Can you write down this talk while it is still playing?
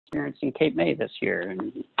experienced in Cape May this year,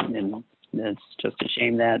 and it's just a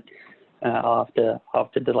shame that I'll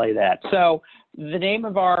have to delay that. So the name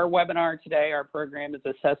of our webinar today, our program, is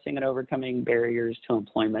Assessing and Overcoming Barriers to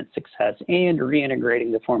Employment Success and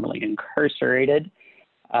Reintegrating the Formerly Incarcerated.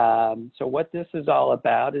 So what this is all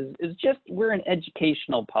about is just, we're an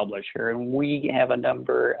educational publisher, and we have a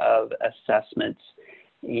number of assessments,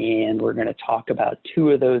 and we're going to talk about 2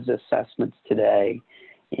 of those assessments today.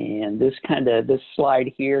 And this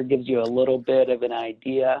slide here gives you a little bit of an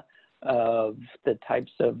idea of the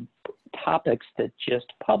types of topics that JIST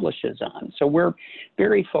publishes on. So we're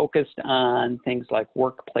very focused on things like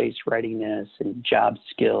workplace readiness and job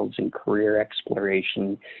skills and career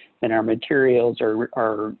exploration. And our materials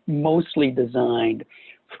are mostly designed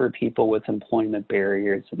for people with employment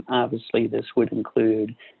barriers. And obviously this would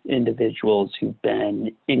include individuals who've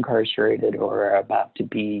been incarcerated or are about to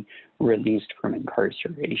be released from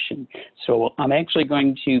incarceration. So I'm actually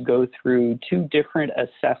going to go through 2 different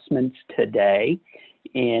assessments today.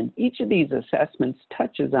 And each of these assessments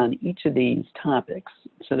touches on each of these topics.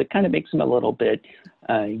 So that kind of makes them a little bit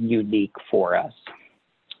unique for us.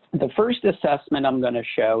 The first assessment I'm going to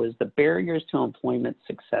show is the Barriers to Employment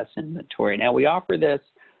Success Inventory. Now, we offer this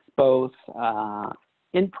both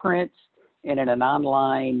in print and in an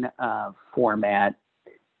online format.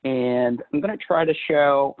 And I'm going to try to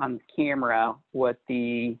show on camera what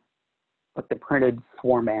the printed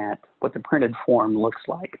form looks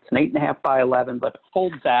like. It's an 8.5 by 11, but it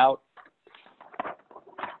folds out.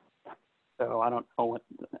 So I don't know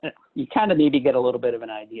you kind of need to get a little bit of an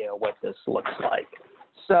idea of what this looks like.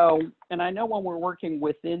 So, and I know when we're working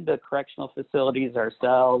within the correctional facilities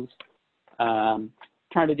ourselves,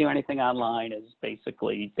 trying to do anything online is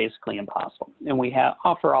basically impossible. And we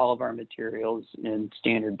offer all of our materials in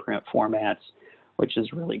standard print formats, which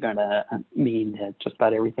is really going to mean that just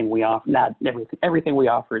about everything we offer, not everything we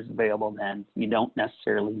offer is available then. You don't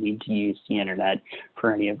necessarily need to use the internet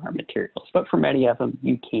for any of our materials, but for many of them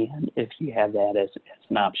you can if you have that as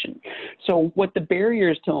an option. So what the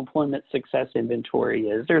Barriers to Employment Success Inventory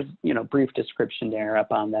is, there's brief description there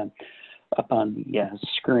up on the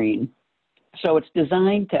screen. So it's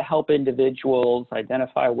designed to help individuals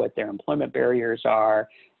identify what their employment barriers are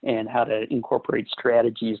and how to incorporate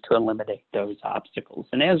strategies to eliminate those obstacles.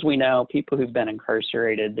 And as we know, people who've been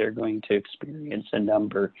incarcerated, they're going to experience a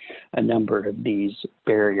number of these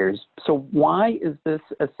barriers. So why is this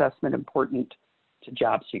assessment important to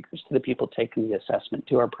job seekers, to the people taking the assessment,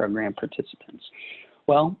 to our program participants?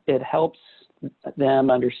 Well, it helps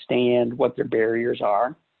them understand what their barriers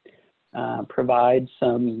are, provide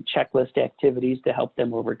some checklist activities to help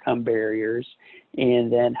them overcome barriers,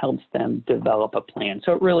 and then helps them develop a plan.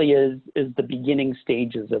 So it really is the beginning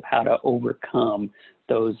stages of how to overcome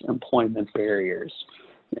those employment barriers.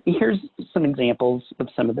 Here's some examples of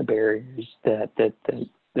some of the barriers that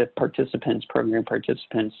program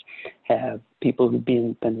participants have, people who've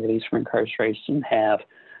been released from incarceration have.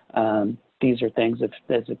 These are things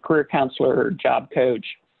as a career counselor or job coach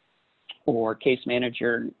or case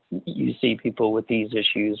manager, you see people with these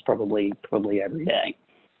issues probably every day.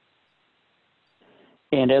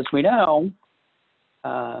 And as we know,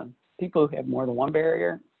 people who have more than one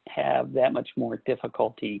barrier have that much more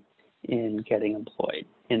difficulty in getting employed,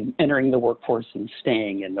 in entering the workforce and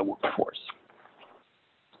staying in the workforce.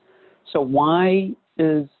 So why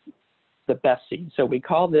is the BESI? So we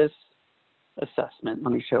call this assessment,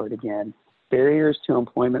 let me show it again, Barriers to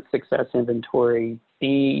Employment Success Inventory,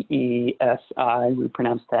 BESI, we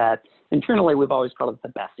pronounce that. Internally, we've always called it the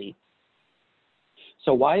BESI.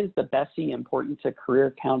 So why is the BESI important to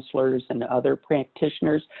career counselors and other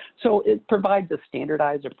practitioners? So it provides a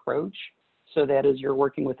standardized approach so that as you're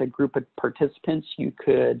working with a group of participants, you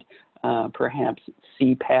could perhaps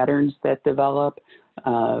see patterns that develop,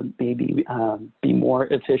 maybe be more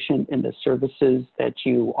efficient in the services that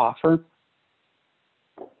you offer.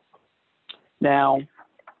 Now,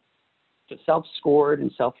 it's self-scored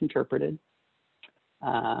and self-interpreted.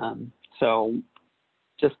 So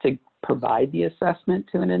just to provide the assessment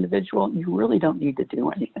to an individual, you really don't need to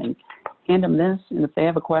do anything. Hand them this, and if they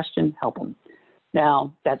have a question, help them.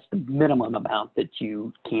 Now, that's the minimum amount that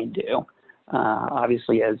you can do.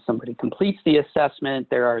 Obviously, as somebody completes the assessment,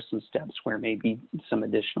 there are some steps where maybe some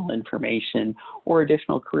additional information or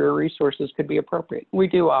additional career resources could be appropriate. We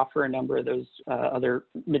do offer a number of those other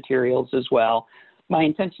materials as well. My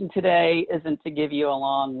intention today isn't to give you a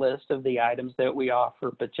long list of the items that we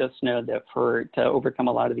offer, but just know that to overcome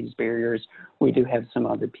a lot of these barriers, we do have some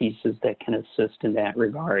other pieces that can assist in that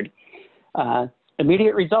regard.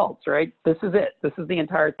 Immediate results, right? This is it. This is the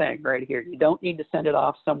entire thing right here. You don't need to send it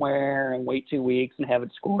off somewhere and wait 2 weeks and have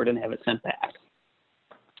it scored and have it sent back.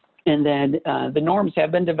 And then the norms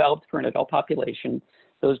have been developed for an adult population.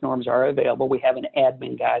 Those norms are available. We have an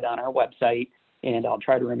admin guide on our website, and I'll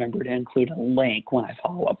try to remember to include a link when I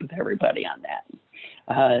follow up with everybody on that.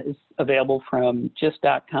 It's available from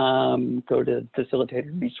JIST.com. Go to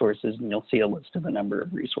Facilitator Resources, and you'll see a list of a number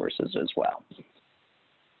of resources as well.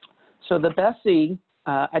 So the BESI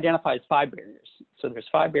identifies 5 barriers. So there's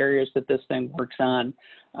 5 barriers that this thing works on,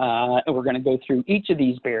 and we're going to go through each of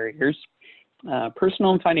these barriers.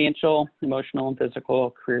 Personal and financial, emotional and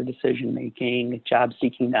physical, career decision-making,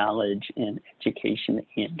 job-seeking knowledge, and education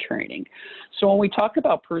and training. So when we talk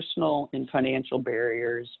about personal and financial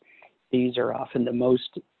barriers, these are often the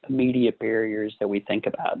most immediate barriers that we think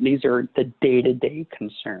about. These are the day-to-day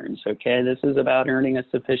concerns, okay? This is about earning a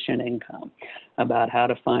sufficient income, about how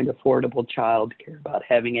to find affordable childcare, about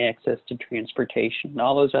having access to transportation, and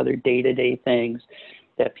all those other day-to-day things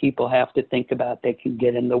that people have to think about that can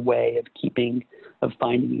get in the way of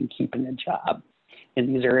finding and keeping a job.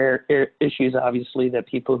 And these are issues, obviously, that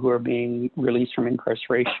people who are being released from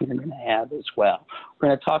incarceration are going to have as well. We're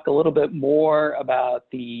going to talk a little bit more about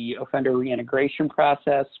the offender reintegration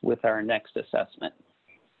process with our next assessment.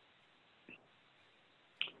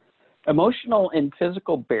 Emotional and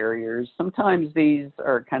physical barriers, sometimes these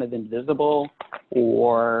are kind of invisible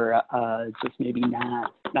or just maybe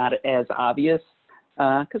not as obvious.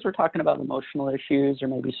 Because we're talking about emotional issues or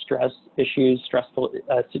maybe stress issues, stressful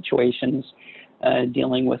situations,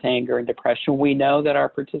 dealing with anger and depression. We know that our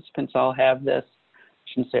participants all have this. I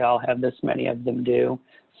shouldn't say all have this, many of them do.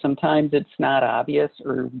 Sometimes it's not obvious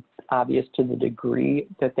or obvious to the degree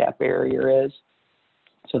that that barrier is.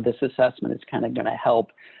 So this assessment is kind of going to help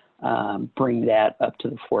bring that up to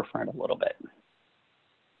the forefront a little bit.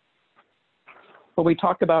 When we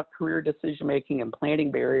talk about career decision-making and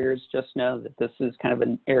planning barriers, just know that this is kind of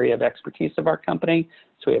an area of expertise of our company.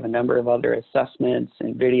 So we have a number of other assessments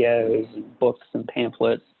and videos and books and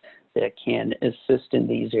pamphlets that can assist in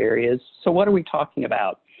these areas. So what are we talking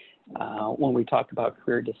about when we talk about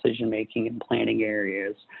career decision-making and planning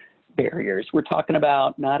barriers? We're talking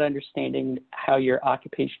about not understanding how your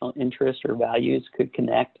occupational interests or values could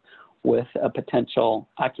connect with a potential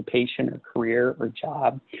occupation or career or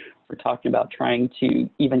job. We're talking about trying to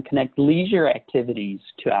even connect leisure activities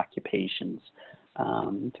to occupations.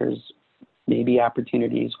 There's maybe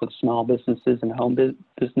opportunities with small businesses and home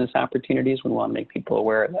business opportunities. We want to make people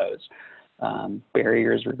aware of those.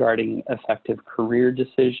 Barriers regarding effective career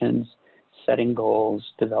decisions, setting goals,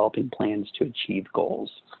 developing plans to achieve goals.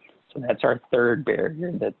 So that's our third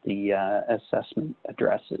barrier that the assessment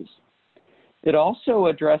addresses. It also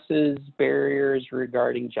addresses barriers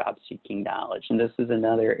regarding job-seeking knowledge, and this is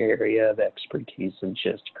another area of expertise of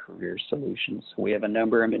JIST Career Solutions. So we have a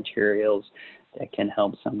number of materials that can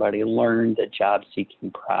help somebody learn the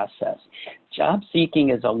job-seeking process.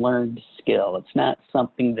 Job-seeking is a learned skill. It's not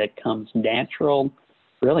something that comes natural.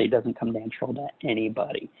 Really, it doesn't come natural to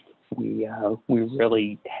anybody. We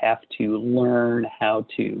really have to learn how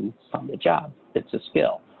to find a job. It's a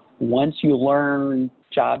skill. Once you learn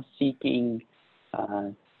job-seeking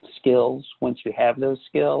skills, once you have those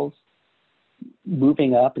skills,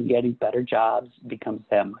 moving up and getting better jobs becomes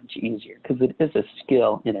that much easier because it is a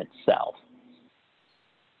skill in itself.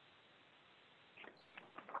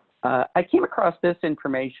 I came across this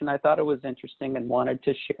information. I thought it was interesting and wanted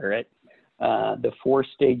to share it. The 4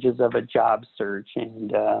 stages of a job search,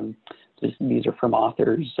 and these are from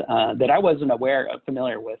authors that I wasn't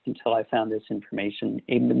familiar with until I found this information,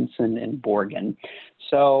 Amundsen and Borgen.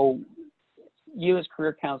 So you as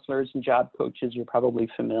career counselors and job coaches, you're probably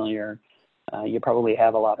familiar. You probably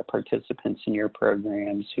have a lot of participants in your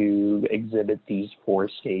programs who exhibit these 4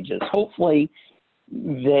 stages. Hopefully,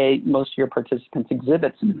 most of your participants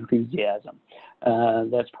exhibit some enthusiasm.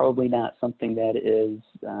 That's probably not something that is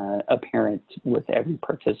apparent with every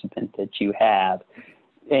participant that you have.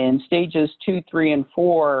 And stages 2, 3, and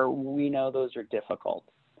 4, we know those are difficult.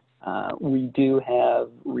 We do have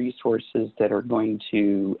resources that are going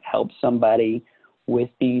to help somebody with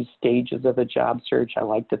these stages of a job search. I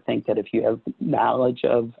like to think that if you have knowledge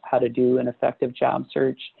of how to do an effective job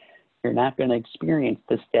search, you're not going to experience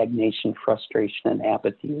the stagnation, frustration, and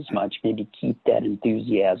apathy as much. Maybe keep that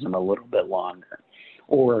enthusiasm a little bit longer,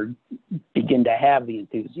 or begin to have the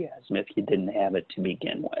enthusiasm if you didn't have it to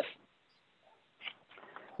begin with.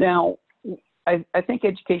 Now, I think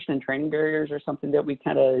education and training barriers are something that we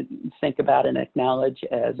kind of think about and acknowledge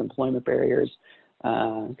as employment barriers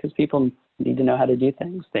because people need to know how to do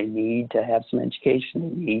things. They need to have some education.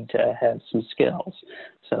 They need to have some skills.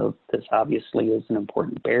 So this obviously is an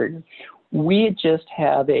important barrier. We just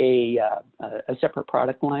have a separate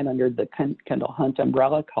product line under the Kendall Hunt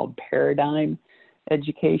umbrella called Paradigm.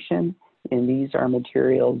 education, and these are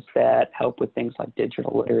materials that help with things like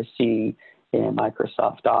digital literacy in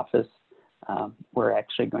Microsoft Office. We're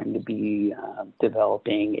actually going to be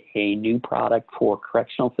developing a new product for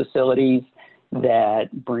correctional facilities that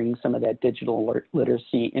brings some of that digital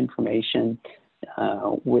literacy information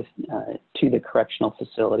to the correctional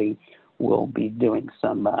facility. We'll be doing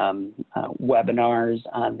some webinars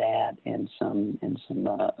on that and some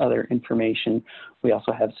other information. We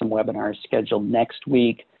also have some webinars scheduled next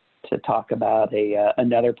week to talk about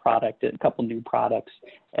another product, a couple new products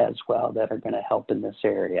as well that are going to help in this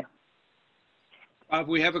area.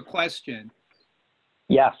 We have a question.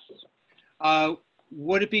 Yes.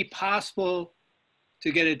 Would it be possible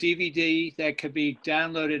to get a DVD that could be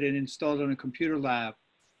downloaded and installed on a computer lab,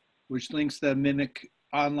 which links the Mimic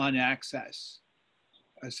online access,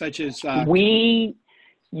 such as?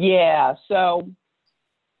 Yeah, so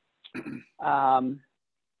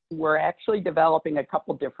we're actually developing a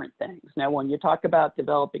couple different things. Now, when you talk about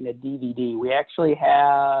developing a DVD, we actually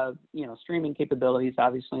have, streaming capabilities,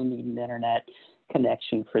 obviously need an internet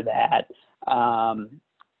connection for that.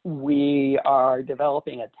 We are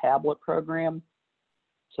developing a tablet program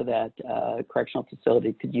so that a correctional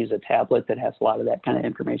facility could use a tablet that has a lot of that kind of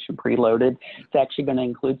information preloaded. It's actually going to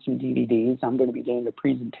include some DVDs. I'm going to be doing a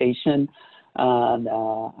presentation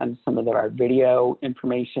on some of our video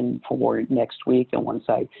information for next week. And once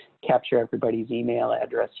I capture everybody's email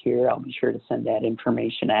address here, I'll be sure to send that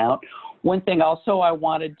information out. One thing also I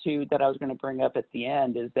wanted that I was going to bring up at the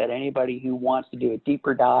end is that anybody who wants to do a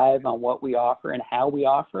deeper dive on what we offer and how we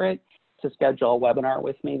offer it, to schedule a webinar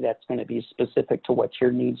with me that's going to be specific to what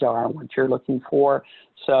your needs are and what you're looking for.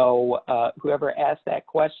 So whoever asked that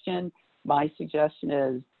question, my suggestion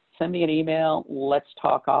is send me an email. Let's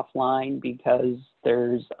talk offline, because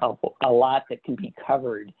there's a lot that can be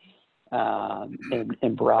covered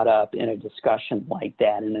and brought up in a discussion like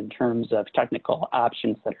that, and in terms of technical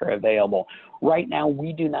options that are available. Right now,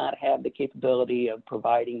 we do not have the capability of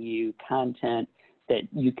providing you content that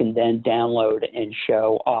you can then download and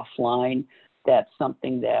show offline. That's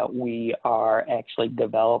something that we are actually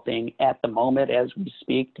developing at the moment as we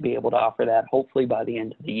speak to be able to offer that hopefully by the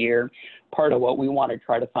end of the year. Part of what we want to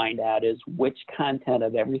try to find out is which content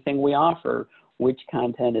of everything we offer, which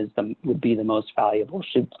content would be the most valuable,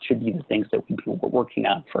 should be the things that we'd be working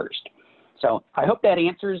on first. So I hope that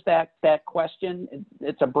answers that question.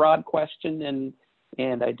 It's a broad question,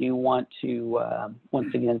 and I do want to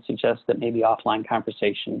once again suggest that maybe offline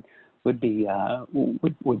conversation would be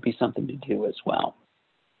something to do as well.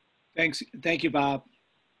 Thanks. Thank you, Bob.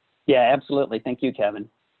 Yeah, absolutely. Thank you, Kevin.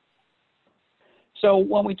 So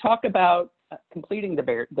when we talk about completing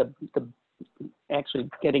actually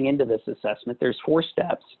getting into this assessment, there's 4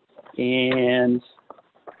 steps, and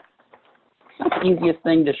it's not the easiest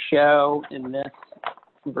thing to show in this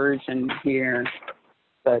version here,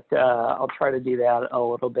 but I'll try to do that a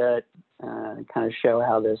little bit, kind of show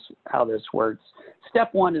how this works.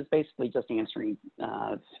 Step 1 is basically just answering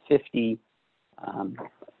 50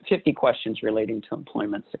 questions relating to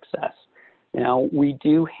employment success. Now, we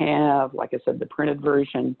do have, like I said, the printed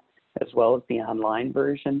version as well as the online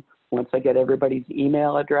version. Once I get everybody's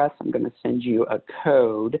email address, I'm going to send you a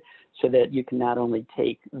code so that you can not only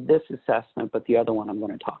take this assessment, but the other one I'm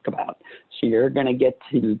going to talk about. So you're going to get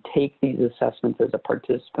to take these assessments as a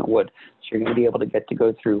participant would. So you're going to be able to get to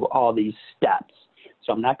go through all these steps.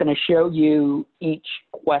 So I'm not going to show you each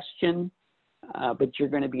question, but you're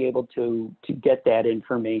going to be able to get that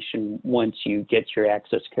information once you get your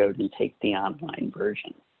access code and take the online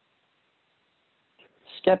version.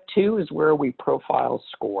 Step 2 is where we profile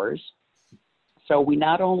scores. So we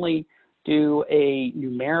not only do a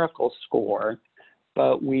numerical score,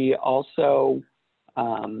 but we also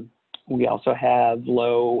have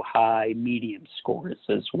low, high, medium scores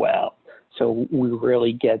as well. So we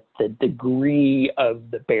really get the degree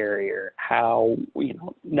of the barrier, how,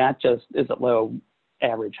 not just is it low,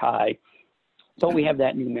 average, high, but we have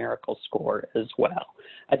that numerical score as well.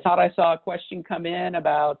 I thought I saw a question come in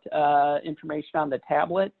about information on the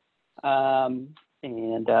tablet.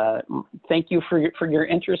 And thank you for your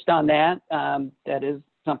interest on that. That is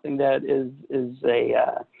something that is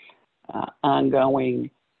a ongoing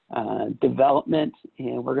development,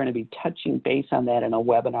 and we're going to be touching base on that in a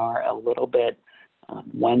webinar a little bit on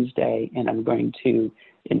Wednesday, and I'm going to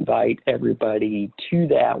invite everybody to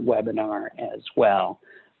that webinar as well.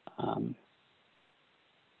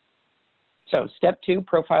 So step 2,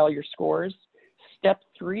 profile your scores. Step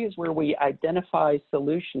 3 is where we identify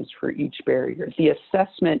solutions for each barrier. The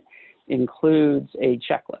assessment includes a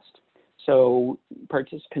checklist. So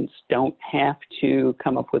participants don't have to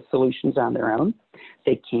come up with solutions on their own.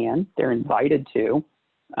 They can, they're invited to,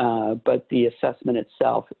 but the assessment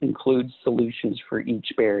itself includes solutions for each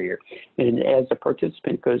barrier. And as a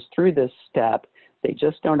participant goes through this step, they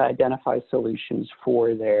just don't identify solutions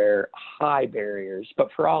for their high barriers, but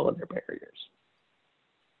for all of their barriers.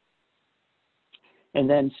 And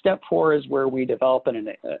then step 4 is where we develop an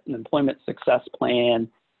employment success plan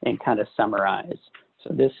and kind of summarize.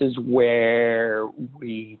 So this is where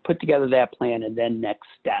we put together that plan and then next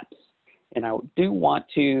steps. And I do want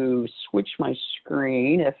to switch my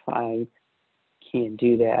screen if I can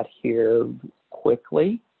do that here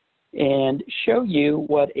quickly and show you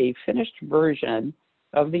what a finished version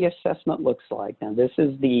of the assessment looks like. Now this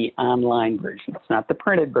is the online version. It's not the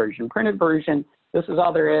printed version. Printed version, this is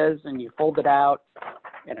all there is, and you fold it out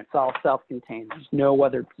and it's all self-contained. There's no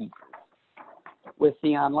other pieces. With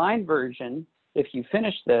the online version, if you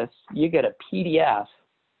finish this, you get a PDF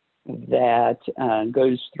that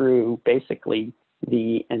goes through basically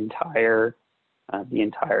the entire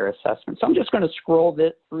assessment. So I'm just going to scroll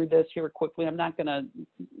through this here quickly. I'm not going to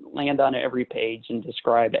land on every page and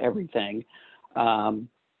describe everything. But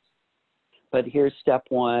here's step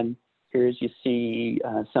 1. Here's you see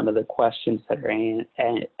some of the questions that are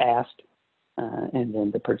asked. And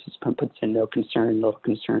then the participant puts in no concern, little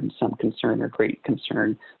concern, some concern, or great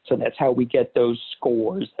concern. So that's how we get those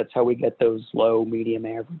scores. That's how we get those low, medium,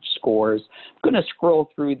 average scores. I'm going to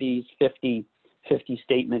scroll through these 50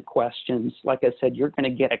 statement questions. Like I said, you're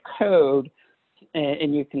going to get a code,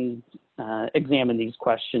 and you can examine these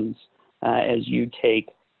questions as you take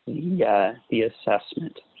the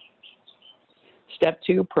assessment. Step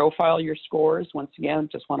 2, profile your scores. Once again,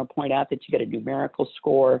 just want to point out that you get a numerical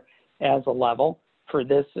score as a level. For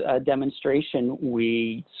this demonstration,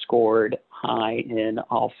 we scored high in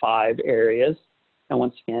all 5 areas. And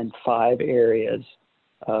once again, 5 areas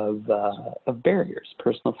of barriers: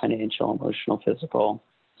 personal, financial, emotional, physical,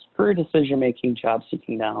 career decision-making,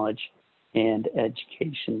 job-seeking knowledge, and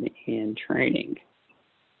education and training.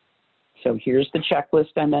 So here's the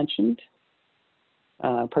checklist I mentioned.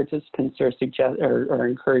 Participants are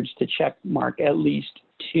encouraged to check mark at least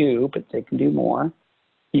 2, but they can do more.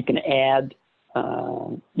 You can add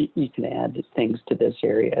things to this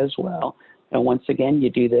area as well. And once again, you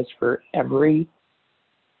do this for every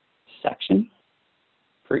section,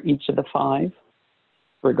 for each of the 5,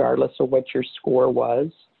 regardless of what your score was.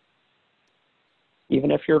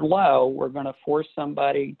 Even if you're low, we're going to force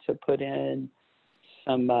somebody to put in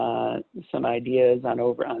some ideas on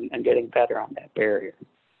getting better on that barrier.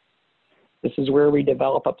 This is where we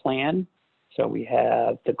develop a plan. So we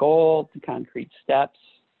have the goal, the concrete steps,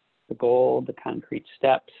 the goal, the concrete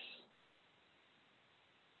steps.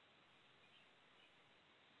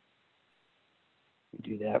 We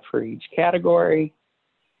do that for each category,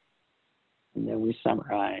 and then we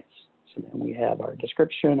summarize. So then we have our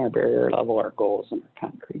description, our barrier level, our goals, and our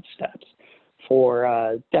concrete steps.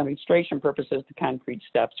 For demonstration purposes, the concrete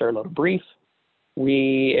steps are a little brief.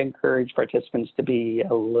 We encourage participants to be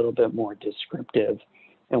a little bit more descriptive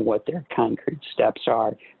in what their concrete steps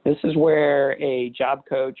are. This is where a job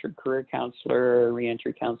coach or career counselor or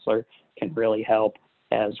reentry counselor can really help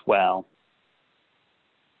as well.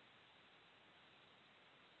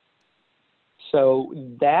 So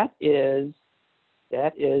that's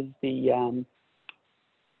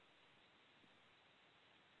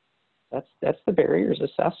the barriers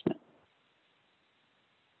assessment.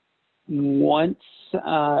 Once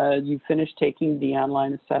you finish taking the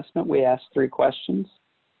online assessment, we ask 3 questions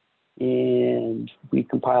and we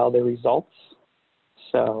compile the results.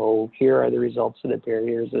 So here are the results of the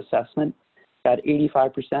barriers assessment. Got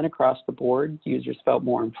 85% across the board. Users felt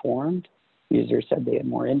more informed. Users said they had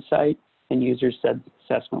more insight, and users said the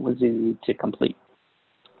assessment was easy to complete.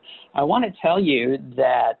 I want to tell you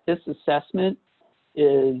that this assessment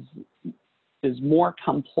is more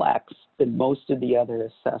complex than most of the other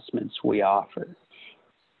assessments we offer.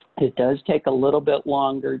 It does take a little bit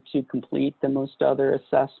longer to complete than most other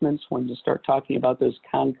assessments when you start talking about those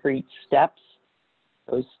concrete steps.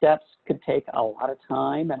 Those steps could take a lot of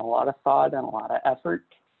time and a lot of thought and a lot of effort.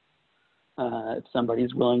 If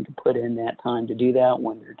somebody's willing to put in that time to do that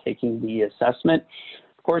when they're taking the assessment.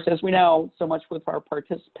 Of course, as we know, so much with our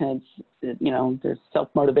participants, there's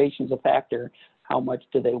self-motivation is a factor. How much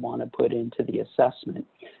do they want to put into the assessment?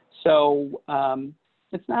 So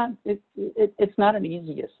it's not an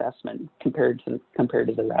easy assessment compared to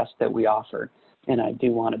the rest that we offer. And I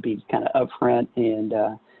do want to be kind of upfront and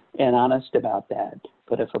honest about that.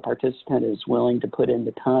 But if a participant is willing to put in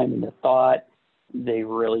the time and the thought, they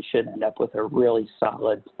really should end up with a really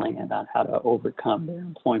solid plan on how to overcome their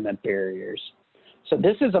employment barriers. So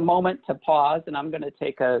this is a moment to pause, and I'm going to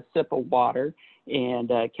take a sip of water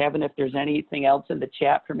And Kevin, if there's anything else in the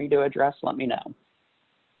chat for me to address, let me know.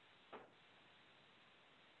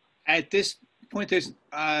 At this point, there's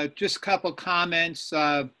just a couple comments.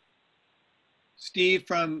 Steve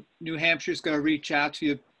from New Hampshire is going to reach out to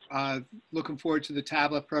you. Looking forward to the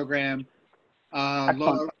tablet program.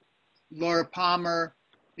 Laura Palmer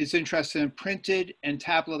is interested in printed and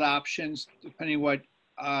tablet options, depending what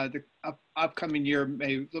the upcoming year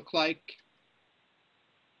may look like.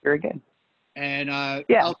 Very good. And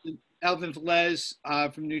yeah. Elvin Velez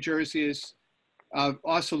from New Jersey is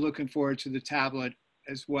also looking forward to the tablet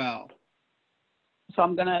as well. So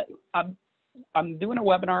I'm doing a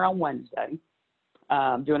webinar on Wednesday.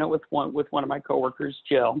 I'm doing it with one of my coworkers,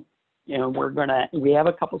 Jill. And we have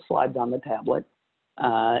a couple slides on the tablet.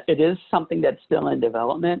 It is something that's still in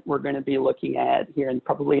development. We're going to be looking at here and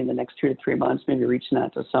probably in the next 2 to 3 months, maybe reaching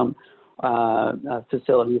out to some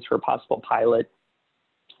facilities for a possible pilot.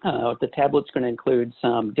 The tablet's going to include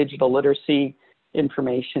some digital literacy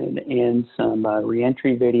information and some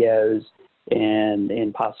reentry videos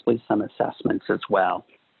and possibly some assessments as well.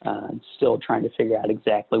 Still trying to figure out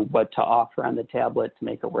exactly what to offer on the tablet to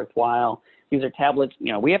make it worthwhile. These are tablets,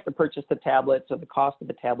 we have to purchase the tablet, so the cost of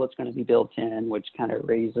the tablet's going to be built in, which kind of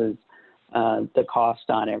raises the cost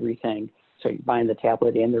on everything. So you're buying the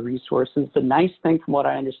tablet and the resources. The nice thing from what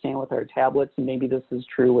I understand with our tablets, and maybe this is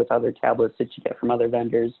true with other tablets that you get from other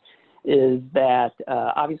vendors, is that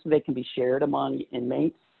obviously they can be shared among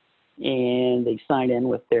inmates and they sign in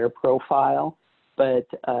with their profile, but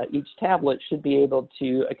each tablet should be able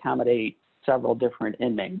to accommodate several different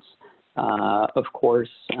inmates. Of course,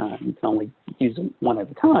 you can only use them one at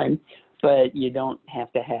a time, but you don't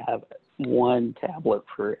have to have one tablet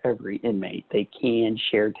for every inmate. They can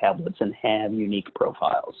share tablets and have unique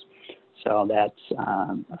profiles. So that's,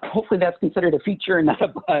 hopefully that's considered a feature and not a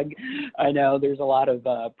bug. I know there's a lot of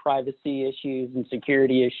privacy issues and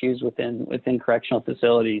security issues within correctional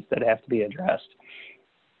facilities that have to be addressed.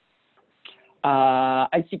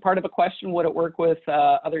 I see part of the question, would it work with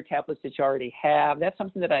other tablets that you already have? That's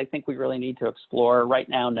something that I think we really need to explore. Right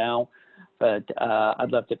now, no, but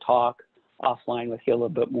I'd love to talk offline with you a little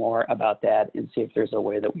bit more about that and see if there's a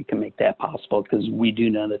way that we can make that possible, because we do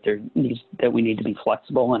know that we need to be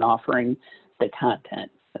flexible in offering the content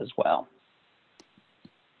as well.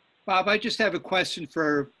 Bob, I just have a question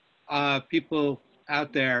for people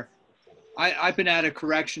out there. I've been out of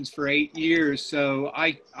corrections for 8 years, so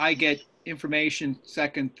I get information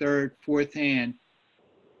second, third, fourth hand.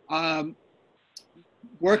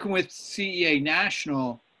 Working with CEA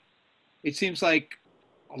National, it seems like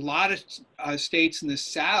a lot of states in the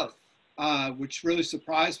South, which really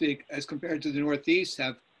surprised me as compared to the Northeast,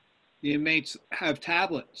 the inmates have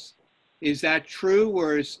tablets. Is that true,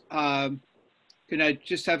 or can I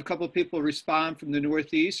just have a couple of people respond from the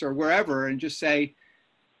Northeast or wherever and just say,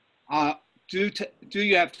 do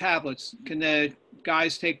you have tablets? Can the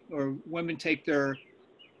guys take or women take their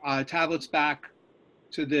tablets back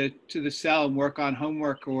to the cell and work on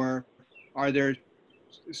homework, or are there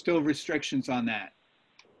still restrictions on that?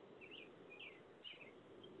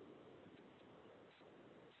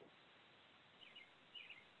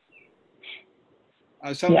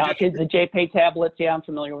 Yeah, the JPay tablets, yeah, I'm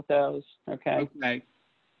familiar with those. Okay. Okay.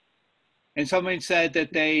 And someone said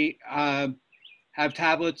that they have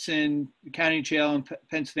tablets in the county jail in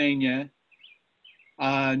Pennsylvania.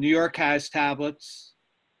 New York has tablets.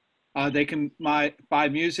 They can buy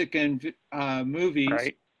music and movies.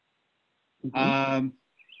 Right. Mm-hmm.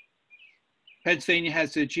 Pennsylvania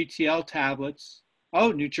has the GTL tablets.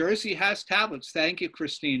 Oh, New Jersey has tablets. Thank you,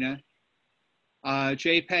 Christina.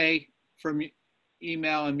 JPay from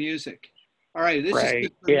email and music. All right, this is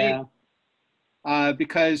good for me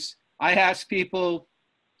because I ask people,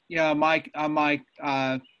 on my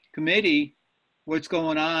committee, what's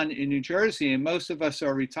going on in New Jersey, and most of us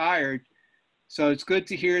are retired. So it's good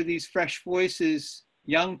to hear these fresh voices,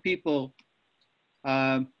 young people,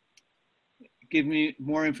 give me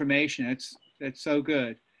more information. That's so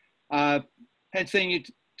good. Pennsylvania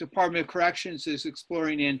Department of Corrections is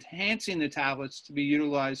exploring enhancing the tablets to be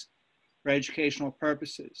utilized for educational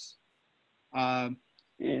purposes. And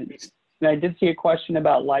I did see a question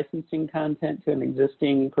about licensing content to an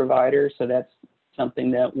existing provider, so that's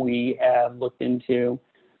something that we have looked into.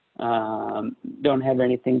 Don't have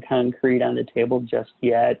anything concrete on the table just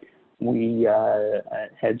yet. We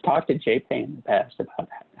had talked to JPay in the past about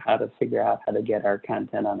how to figure out how to get our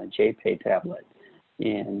content on a JPay tablet.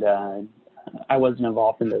 And I wasn't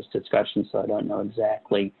involved in those discussions, so I don't know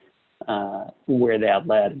exactly where that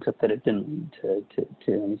led, except that it didn't lead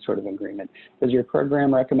to any sort of agreement. Does your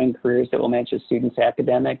program recommend careers that will match a student's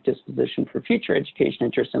academic disposition for future education,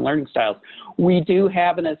 interests, and learning styles? We do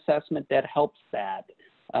have an assessment that helps that,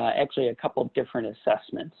 actually a couple of different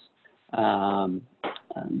assessments.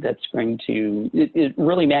 That's going to, it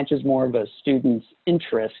really matches more of a student's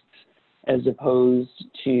interests as opposed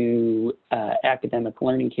to academic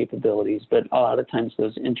learning capabilities, but a lot of times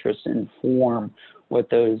those interests inform what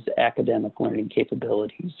those academic learning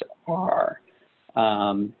capabilities are.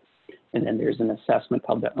 And then there's an assessment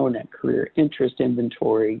called the ONET Career Interest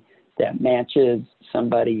Inventory that matches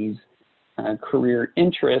somebody's career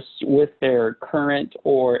interests with their current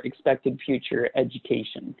or expected future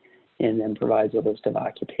education, and then provides a list of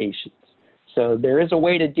occupations. So there is a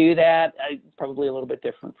way to do that, probably a little bit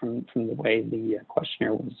different from the way the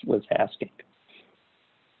questionnaire was asking.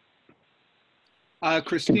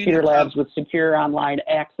 Christina, Computer labs with secure online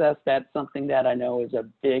access, that's something that I know is a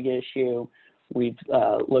big issue. We've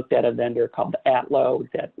looked at a vendor called Atlo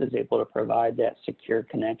that is able to provide that secure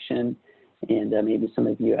connection. And maybe some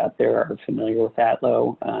of you out there are familiar with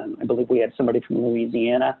Atlo. I believe we had somebody from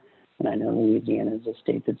Louisiana, and I know Louisiana is a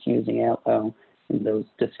state that's using Atlo. In those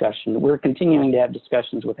discussions, we're continuing to have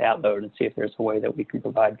discussions with Atlo to see if there's a way that we can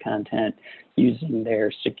provide content using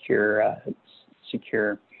their secure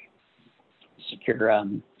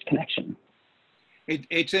connection.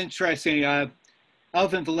 It's interesting.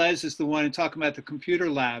 Alvin Velez is the one talking about the computer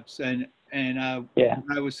labs, and yeah.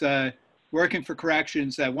 I was working for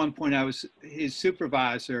corrections. At one point, I was his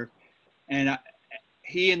supervisor, and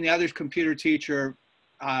he and the other computer teacher.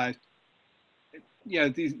 You know,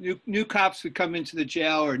 these new cops would come into the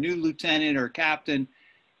jail, or new lieutenant or captain,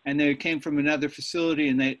 and they came from another facility,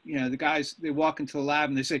 and they, you know, the guys, they walk into the lab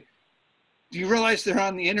and they say, "Do you realize they're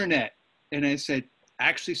on the internet?" And I said,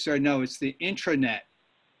 "Actually, sir, no, it's the intranet."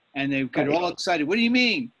 And they get all excited. "What do you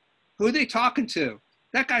mean? Who are they talking to?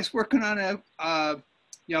 That guy's working on a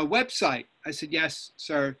you know, website." I said, "Yes,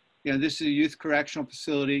 sir. You know, this is a youth correctional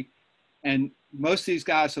facility, and most of these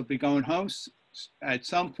guys will be going home at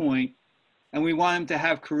some point. And we want them to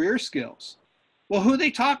have career skills." "Well, who are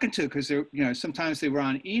they talking to?" Because they're, you know, sometimes they were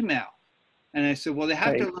on email. And I said, "Well, they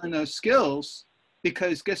have to learn those skills,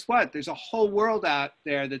 because guess what? There's a whole world out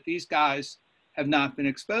there that these guys have not been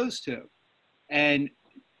exposed to." And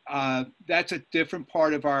that's a different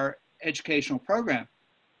part of our educational program.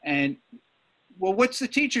 And, "Well, what's the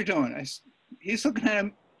teacher doing?" "He's looking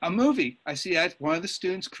at a movie." I see that one of the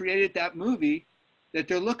students created that movie that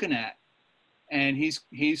they're looking at. And he's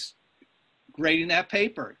grading that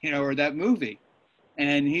paper, you know, or that movie,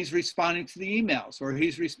 and he's responding to the emails, or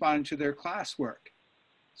he's responding to their classwork.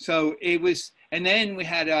 So it was, and then we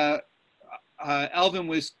had Elvin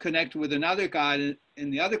was connected with another guy in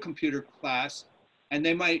the other computer class, and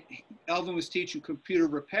Elvin was teaching computer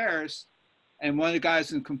repairs, and one of the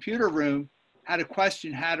guys in the computer room had a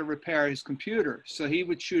question how to repair his computer. So he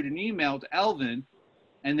would shoot an email to Elvin,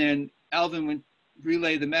 and then Elvin would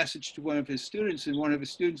relay the message to one of his students, and one of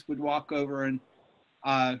his students would walk over and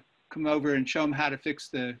come over and show him how to fix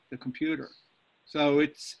the computer. So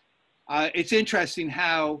it's interesting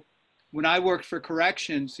how, when I worked for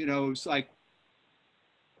corrections, you know, it's like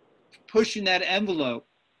pushing that envelope,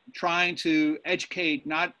 trying to educate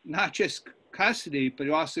not just custody, but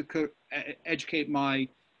also educate my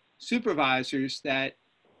supervisors that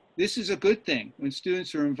this is a good thing when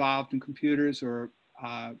students are involved in computers, or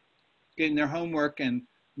getting their homework and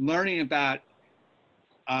learning about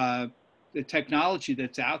the technology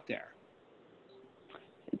that's out there.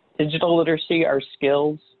 Digital literacy are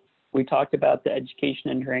skills. We talked about the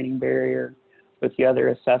education and training barrier with the other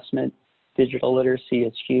assessment. Digital literacy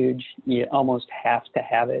is huge. You almost have to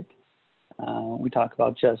have it. We talk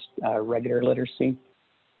about just regular literacy.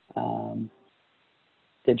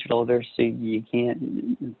 Digital literacy, you can't,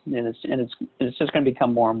 and it's just going to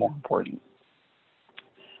become more and more important.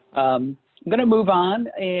 I'm going to move on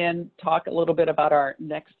and talk a little bit about our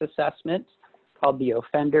next assessment called the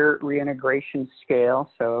Offender Reintegration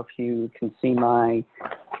Scale. So if you can see my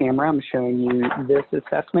camera, I'm showing you this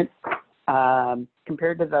assessment.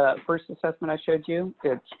 Compared to the first assessment I showed you,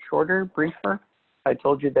 it's shorter, briefer. I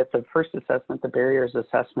told you that the first assessment, the barriers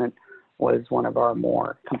assessment, was one of our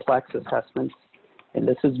more complex assessments. And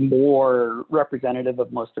this is more representative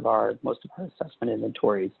of most of our assessment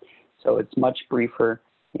inventories. So it's much briefer.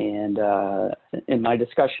 And my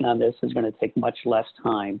discussion on this is going to take much less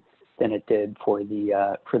time than it did for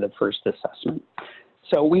the first assessment.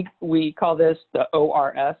 So we call this the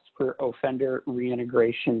ORS, for Offender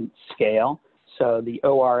Reintegration Scale. So the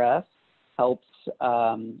ORS helps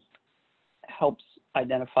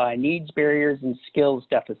identify needs, barriers, and skills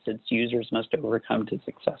deficits users must overcome to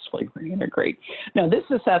successfully reintegrate. Now, this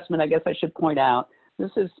assessment, I guess I should point out,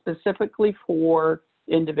 this is specifically for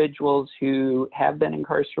individuals who have been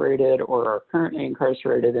incarcerated or are currently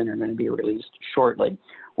incarcerated and are going to be released shortly.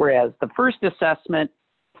 Whereas the first assessment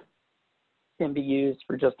can be used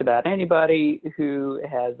for just about anybody who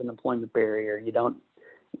has an employment barrier.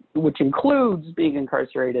 Which includes being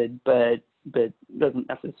incarcerated, but doesn't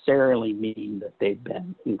necessarily mean that they've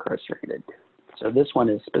been incarcerated. So this one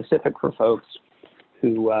is specific for folks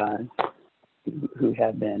who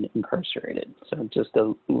have been incarcerated. So just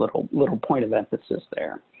a little point of emphasis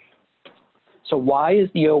there. So why is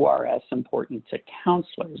the ORS important to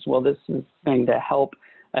counselors? Well, this is going to help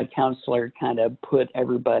a counselor kind of put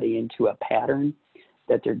everybody into a pattern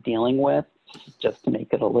that they're dealing with, just to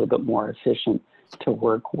make it a little bit more efficient to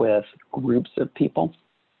work with groups of people.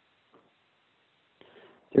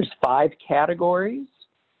 There's 5 categories,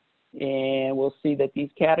 and we'll see that these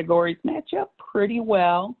categories match up pretty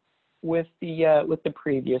well with the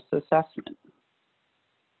previous assessment.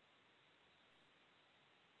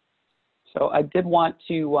 So I did want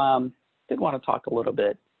to talk a little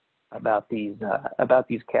bit about these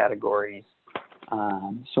categories.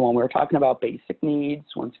 So when we're talking about basic needs,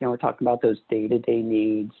 once again, we're talking about those day-to-day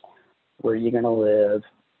needs. Where are you going to live?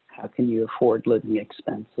 How can you afford living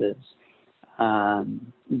expenses? You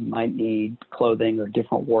might need clothing or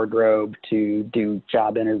different wardrobe to do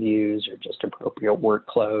job interviews or just appropriate work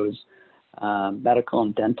clothes, medical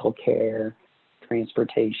and dental care,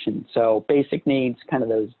 transportation. So basic needs, kind of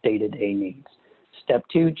those day-to-day needs. Step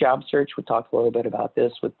 2, job search. We talked a little bit about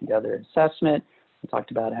this with the other assessment. We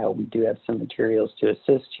talked about how we do have some materials to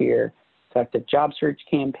assist here. Effective job search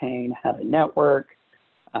campaign, how to network,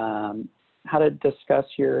 how to discuss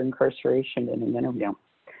your incarceration in an interview.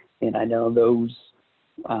 And I know those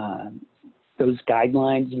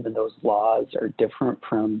guidelines, even those laws, are different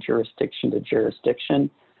from jurisdiction to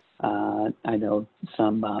jurisdiction. I know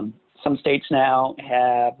some states now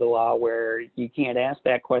have the law where you can't ask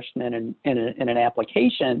that question in an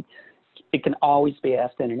application. It can always be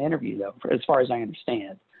asked in an interview, though, as far as I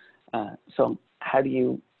understand. So how do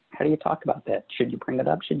you talk about that? Should you bring it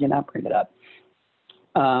up? Should you not bring it up?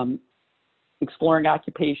 Exploring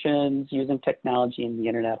occupations, using technology and the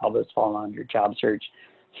internet, all those fall on your job search.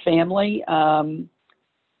 Family, how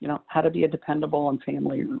to be a dependable and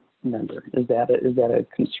family member. Is that a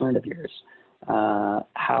concern of yours?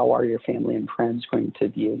 How are your family and friends going to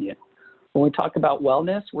view you? When we talk about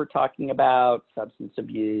wellness, we're talking about substance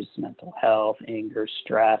abuse, mental health, anger,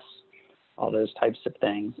 stress, all those types of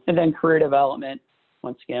things. And then career development.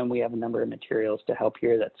 Once again, we have a number of materials to help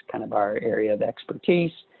here. That's kind of our area of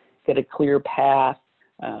expertise. Get a clear path.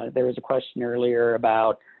 There was a question earlier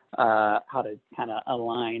about how to kind of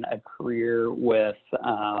align a career with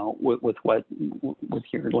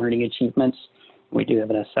your learning achievements. We do have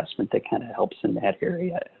an assessment that kind of helps in that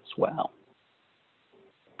area as well.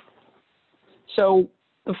 So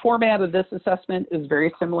the format of this assessment is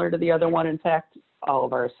very similar to the other one. In fact, all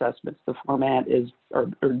of our assessments, the format are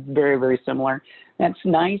very, very similar. That's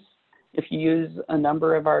nice. If you use a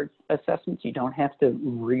number of our assessments, you don't have to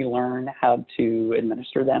relearn how to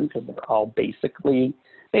administer them because they're all basically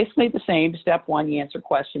the same. Step 1, you answer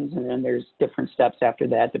questions, and then there's different steps after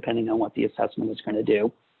that depending on what the assessment is going to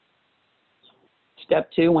do.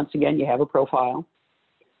 Step 2, once again, you have a profile,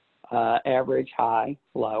 average, high,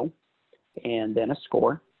 low, and then a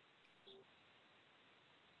score.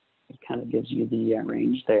 It kind of gives you the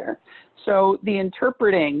range there. So the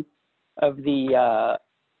interpreting of the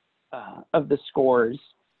scores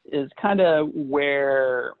is kind of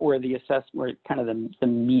where the assessment, kind of the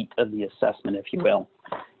meat of the assessment, if you will.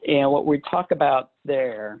 And what we talk about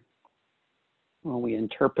there when we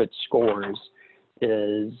interpret scores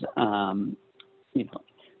is,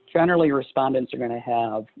 generally respondents are going to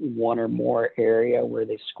have one or more area where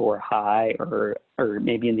they score high or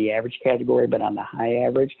maybe in the average category, but on the high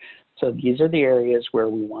average. So these are the areas where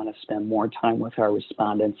we want to spend more time with our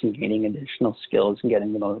respondents and gaining additional skills and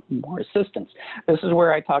getting them more assistance. This is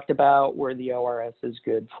where I talked about where the ORS is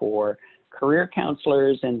good for career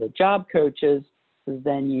counselors and the job coaches.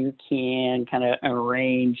 Then you can kind of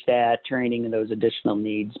arrange that training and those additional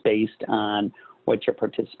needs based on what your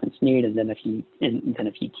participants need. And then if you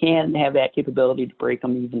can have that capability to break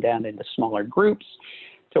them even down into smaller groups,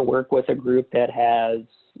 to work with a group that has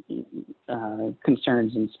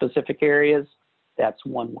concerns in specific areas, that's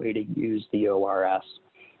one way to use the ORS.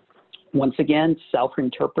 Once again,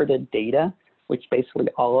 self-interpreted data, which basically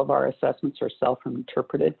all of our assessments are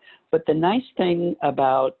self-interpreted. But the nice thing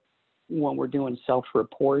about when we're doing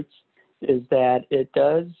self-reports is that it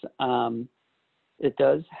does it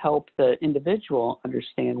does help the individual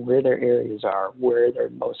understand where their areas are, where they're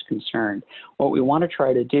most concerned. What we want to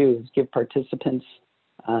try to do is give participants,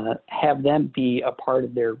 have them be a part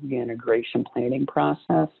of their reintegration planning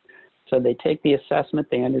process. So they take the assessment,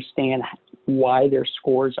 they understand why their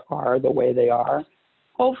scores are the way they are.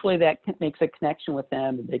 Hopefully that makes a connection with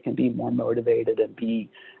them, and they can be more motivated and be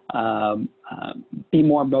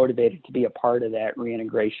more motivated to be a part of that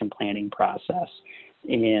reintegration planning process,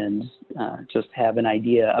 and just have an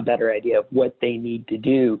idea, a better idea of what they need to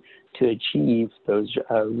do to achieve those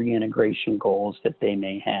reintegration goals that they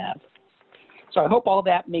may have. So I hope all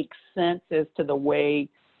that makes sense as to the way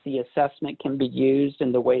the assessment can be used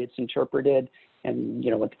and the way it's interpreted, and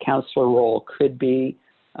what the counselor role could be.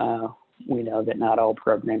 We know that not all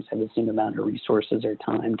programs have the same amount of resources or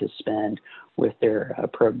time to spend with their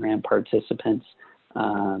program participants.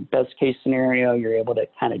 Best case scenario, you're able to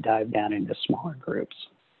kind of dive down into smaller groups.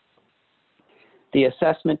 The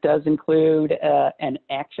assessment does include an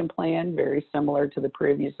action plan, very similar to the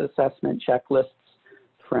previous assessment checklists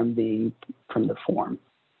from the form.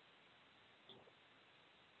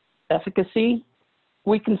 Efficacy,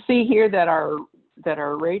 we can see here that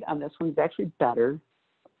our rate on this one is actually better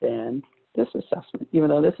than this assessment. Even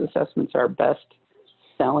though this assessment's our best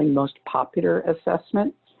selling, most popular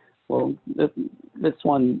assessment, well, this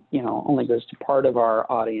one, only goes to part of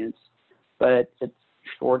our audience, but it's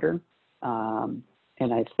shorter. And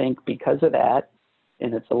I think because of that,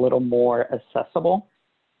 and it's a little more accessible,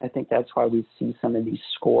 I think that's why we see some of these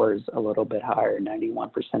scores a little bit higher. 91%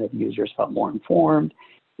 of users felt more informed.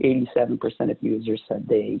 87% of users said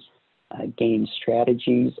they gained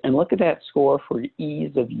strategies. And look at that score for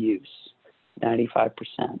ease of use, 95%.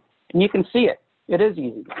 And you can see it. It is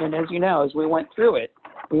easy. And as you know, as we went through it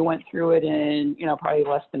in, probably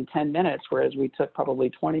less than 10 minutes, whereas we took probably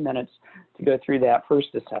 20 minutes to go through that first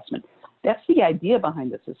assessment. That's the idea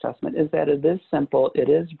behind this assessment, is that it is simple, it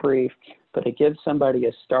is brief, but it gives somebody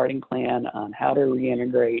a starting plan on how to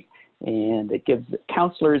reintegrate, and it gives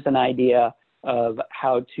counselors an idea of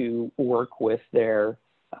how to work with their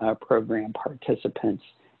program participants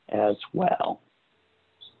as well.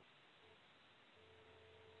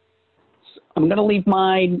 So I'm going to leave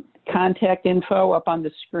my contact info up on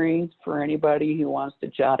the screen for anybody who wants to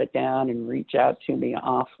jot it down and reach out to me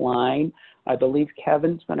offline. I believe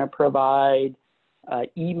Kevin's going to provide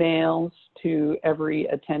emails to every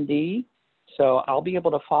attendee, so I'll be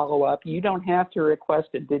able to follow up. You don't have to request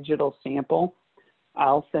a digital sample.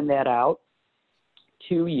 I'll send that out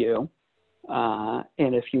to you.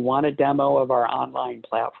 And if you want a demo of our online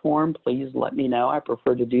platform, please let me know. I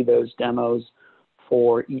prefer to do those demos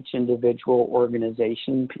for each individual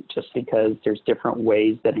organization, just because there's different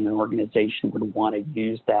ways that an organization would want to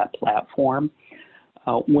use that platform.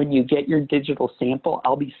 When you get your digital sample,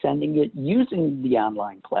 I'll be sending it using the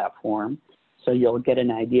online platform, so you'll get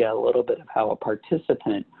an idea a little bit of how a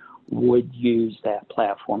participant would use that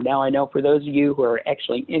platform. Now, I know for those of you who are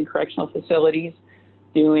actually in correctional facilities,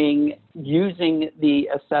 using the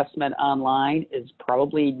assessment online is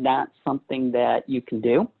probably not something that you can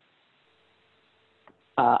do.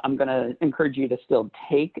 I'm going to encourage you to still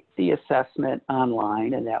take the assessment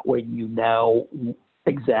online, and that way you know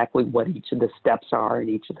exactly what each of the steps are and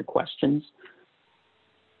each of the questions.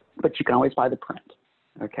 But you can always buy the print.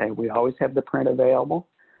 Okay, we always have the print available.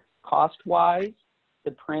 Cost-wise,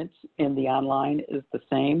 the print and the online is the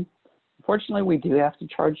same. Unfortunately, we do have to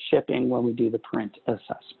charge shipping when we do the print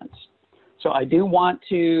assessments. So I do want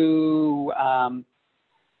to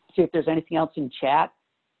see if there's anything else in chat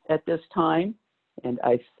at this time. And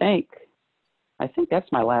I think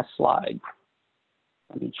that's my last slide.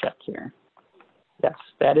 Let me check here. Yes,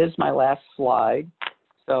 that is my last slide.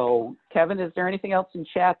 So Kevin, is there anything else in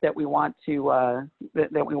chat that we want to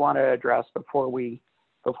address before we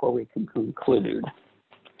can conclude?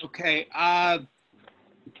 Okay.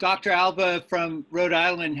 Dr. Alba from Rhode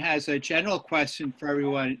Island has a general question for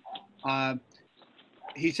everyone.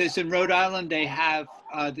 He says in Rhode Island they have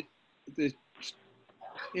the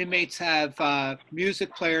inmates have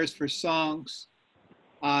music players for songs.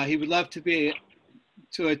 He would love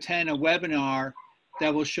to attend a webinar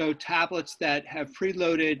that will show tablets that have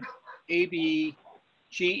preloaded ABE,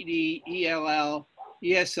 GED, ELL,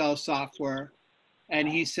 ESL software. And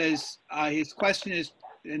he says his question is,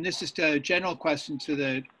 and this is a general question to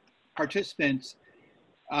the participants,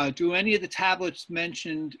 do any of the tablets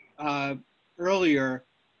mentioned earlier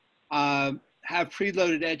have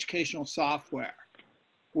preloaded educational software?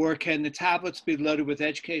 Or can the tablets be loaded with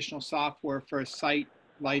educational software for a site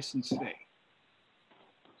license fee?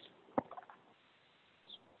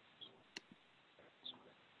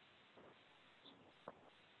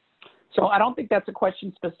 So I don't think that's a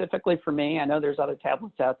question specifically for me. I know there's other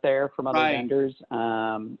tablets out there from other Right. vendors.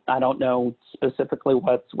 I don't know specifically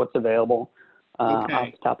what's available off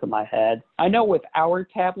Okay. the top of my head. I know with our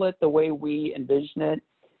tablet, the way we envision it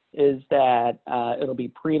is that it'll be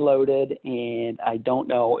preloaded, and I don't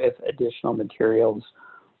know if additional materials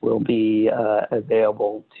will be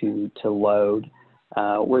available to load.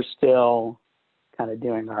 We're still kind of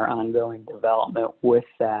doing our ongoing development with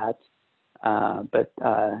that, but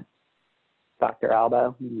Dr.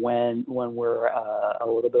 Alba, when we're a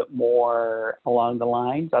little bit more along the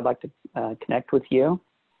lines, I'd like to connect with you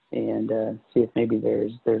and see if maybe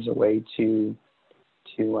there's a way to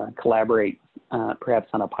collaborate, perhaps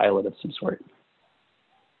on a pilot of some sort.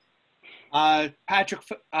 Patrick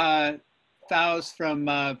Fowles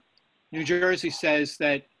from New Jersey says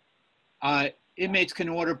that inmates can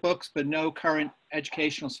order books, but no current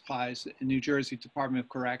educational supplies in New Jersey Department of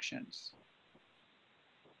Corrections.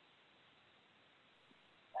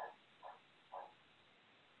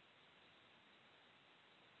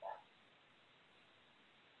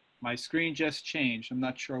 My screen just changed. I'm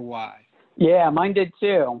not sure why. Yeah, mine did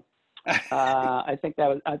too. I think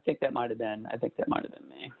that might have been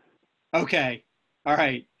me. Okay. All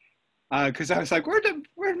right. Because I was like,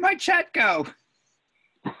 where'd my chat go?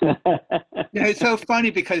 It's so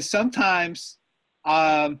funny because sometimes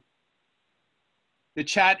the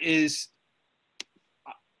chat is,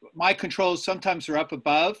 my controls sometimes are up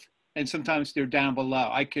above and sometimes they're down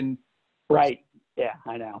below. I can. Right. Yeah,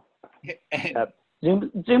 I know. Yep.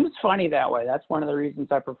 Zoom's funny that way. That's one of the reasons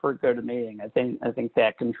I prefer GoToMeeting. I think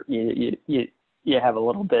that you have a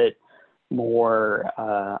little bit more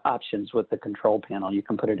options with the control panel. You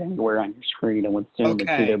can put it anywhere on your screen, and with Zoom, It's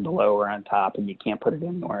either below or on top, and you can't put it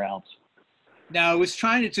anywhere else. Now, I was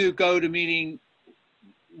trying to do GoToMeeting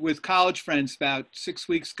with college friends about 6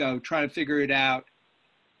 weeks ago, trying to figure it out,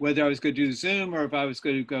 whether I was going to do Zoom or if I was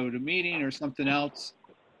going to go to GoToMeeting or something else.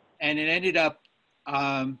 And it ended up,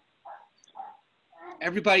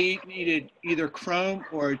 everybody needed either Chrome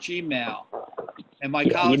or Gmail. And my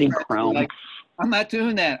college friends were like, I'm not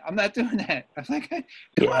doing that. I'm not doing that. I was like, come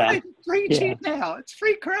on, it's free Gmail. It's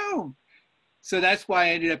free Chrome. So that's why I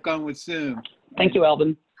ended up going with Zoom. Thank you,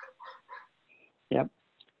 Alvin. Yep.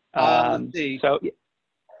 Let's see. So,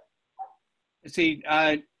 let's see.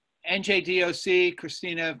 NJDOC,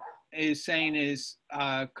 Christina is saying, is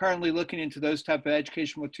currently looking into those type of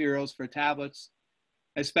educational materials for tablets,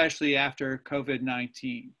 especially after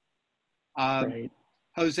COVID-19. Right.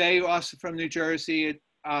 Jose, also from New Jersey,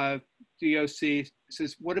 DOC,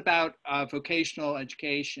 says, what about vocational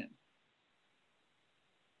education?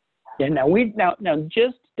 Yeah, now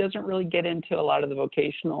JIST doesn't really get into a lot of the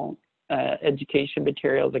vocational education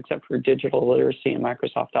materials except for digital literacy and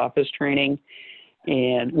Microsoft Office training,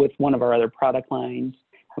 and with one of our other product lines.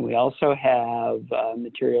 And we also have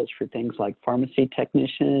materials for things like pharmacy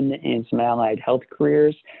technician and some allied health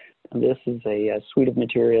careers. And this is a suite of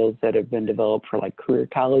materials that have been developed for like career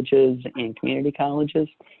colleges and community colleges.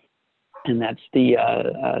 And that's the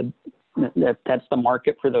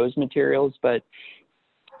market for those materials, but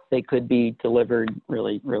they could be delivered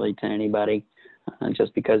really to anybody.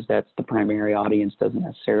 Just because that's the primary audience doesn't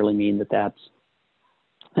necessarily mean that that's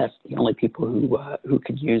the only people who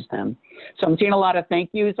could use them. So I'm seeing a lot of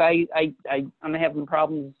thank yous. I'm having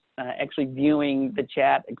problems actually viewing the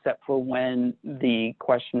chat except for when the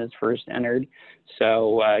question is first entered.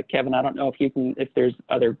 So Kevin, I don't know if there's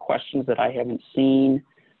other questions that I haven't seen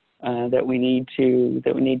that we need to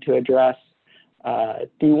address.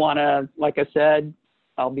 Do you want to, like I said,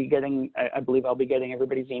 I believe I'll be getting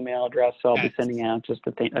everybody's email address, so I'll be sending out just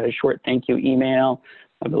a short thank you email.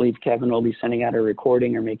 I believe Kevin will be sending out a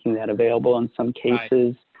recording or making that available in some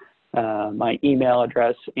cases. Right. My email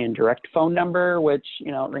address and direct phone number, which,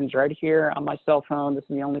 it rings right here on my cell phone. This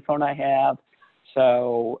is the only phone I have.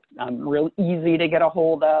 So I'm real easy to get a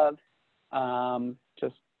hold of.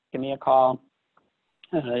 Just give me a call.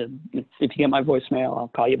 If you get my voicemail,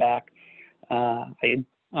 I'll call you back. I'm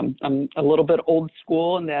a little bit old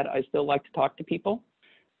school in that I still like to talk to people.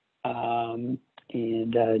 And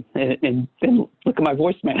look at my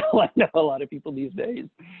voicemail. I know a lot of people these days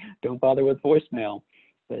don't bother with voicemail,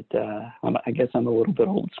 but I guess I'm a little bit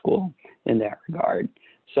old school in that regard.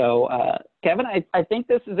 So Kevin, I think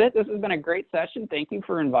this is it. This has been a great session. Thank you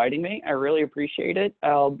for inviting me. I really appreciate it.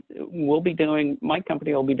 My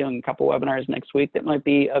company will be doing a couple webinars next week that might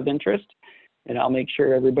be of interest, and I'll make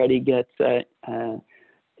sure everybody gets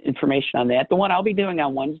information on that. The one I'll be doing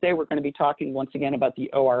on Wednesday, we're going to be talking once again about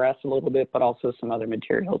the ORS a little bit, but also some other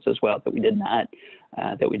materials as well that we did not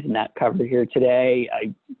cover here today.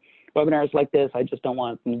 webinars like this, I just don't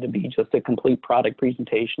want them to be just a complete product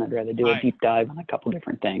presentation. I'd rather do a Right. deep dive on a couple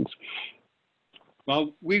different things.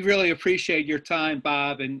 Well, we really appreciate your time,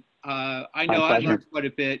 Bob, and I My know I pleasure. learned quite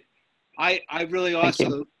a bit. I really Thank you.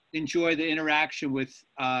 also enjoy the interaction with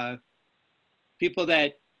people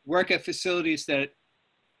that work at facilities that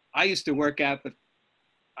I used to work at, but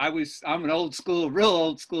I'm an old school, real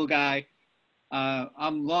old school guy.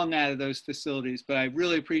 I'm long out of those facilities, but I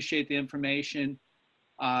really appreciate the information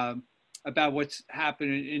about what's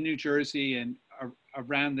happening in New Jersey and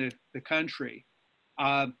around the country.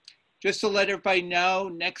 Just to let everybody know,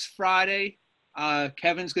 next Friday,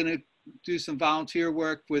 Kevin's going to do some volunteer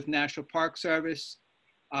work with National Park Service.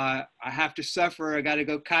 I have to suffer. I got to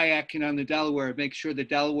go kayaking on the Delaware, make sure the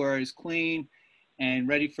Delaware is clean and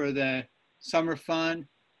ready for the summer fun.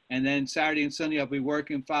 And then Saturday and Sunday, I'll be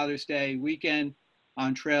working Father's Day weekend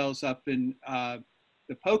on trails up in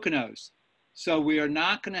the Poconos. So we are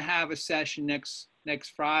not going to have a session next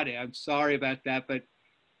Friday. I'm sorry about that, but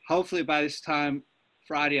hopefully by this time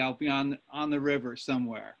Friday, I'll be on the river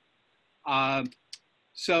somewhere.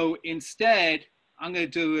 So instead, I'm going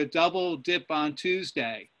to do a double dip on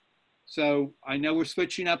Tuesday. So I know we're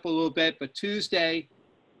switching up a little bit, but Tuesday,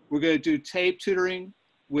 we're going to do tape tutoring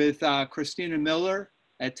with Christina Miller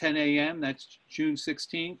at 10 a.m. That's June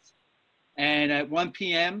 16th. And at 1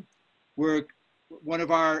 p.m., one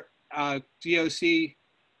of our DOC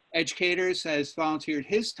educators has volunteered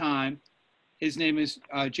his time. His name is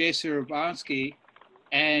Jason Urbanski,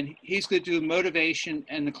 and he's going to do motivation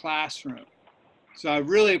in the classroom. So I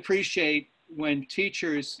really appreciate when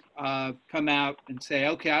teachers come out and say,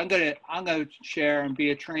 okay, I'm gonna share and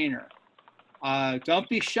be a trainer. Don't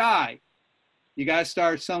be shy. You got to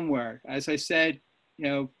start somewhere. As I said,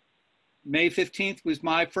 May 15th was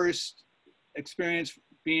my first experience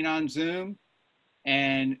being on Zoom,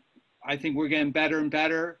 and I think we're getting better and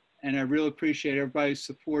better. And I really appreciate everybody's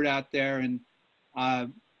support out there, and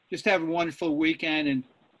just have a wonderful weekend. And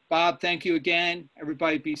Bob, thank you again.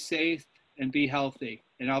 Everybody be safe and be healthy.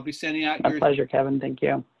 And I'll be sending out My pleasure, Kevin. Thank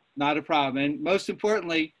you. Not a problem. And most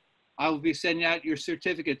importantly, I will be sending out your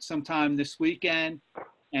certificate sometime this weekend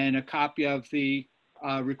and a copy of the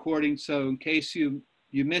recording. So in case you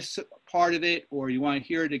miss part of it, or you want to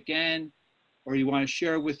hear it again, or you want to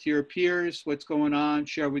share with your peers what's going on,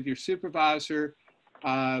 share with your supervisor,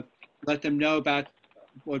 let them know about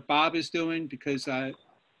what Bob is doing, because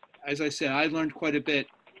as I said, I learned quite a bit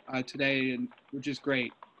today, and which is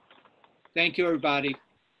great. Thank you, everybody.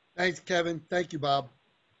 Thanks, Kevin. Thank you, Bob.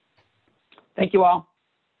 Thank you all.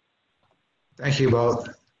 Thank you both.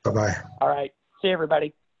 Bye-bye. All right. See you,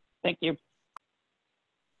 everybody. Thank you.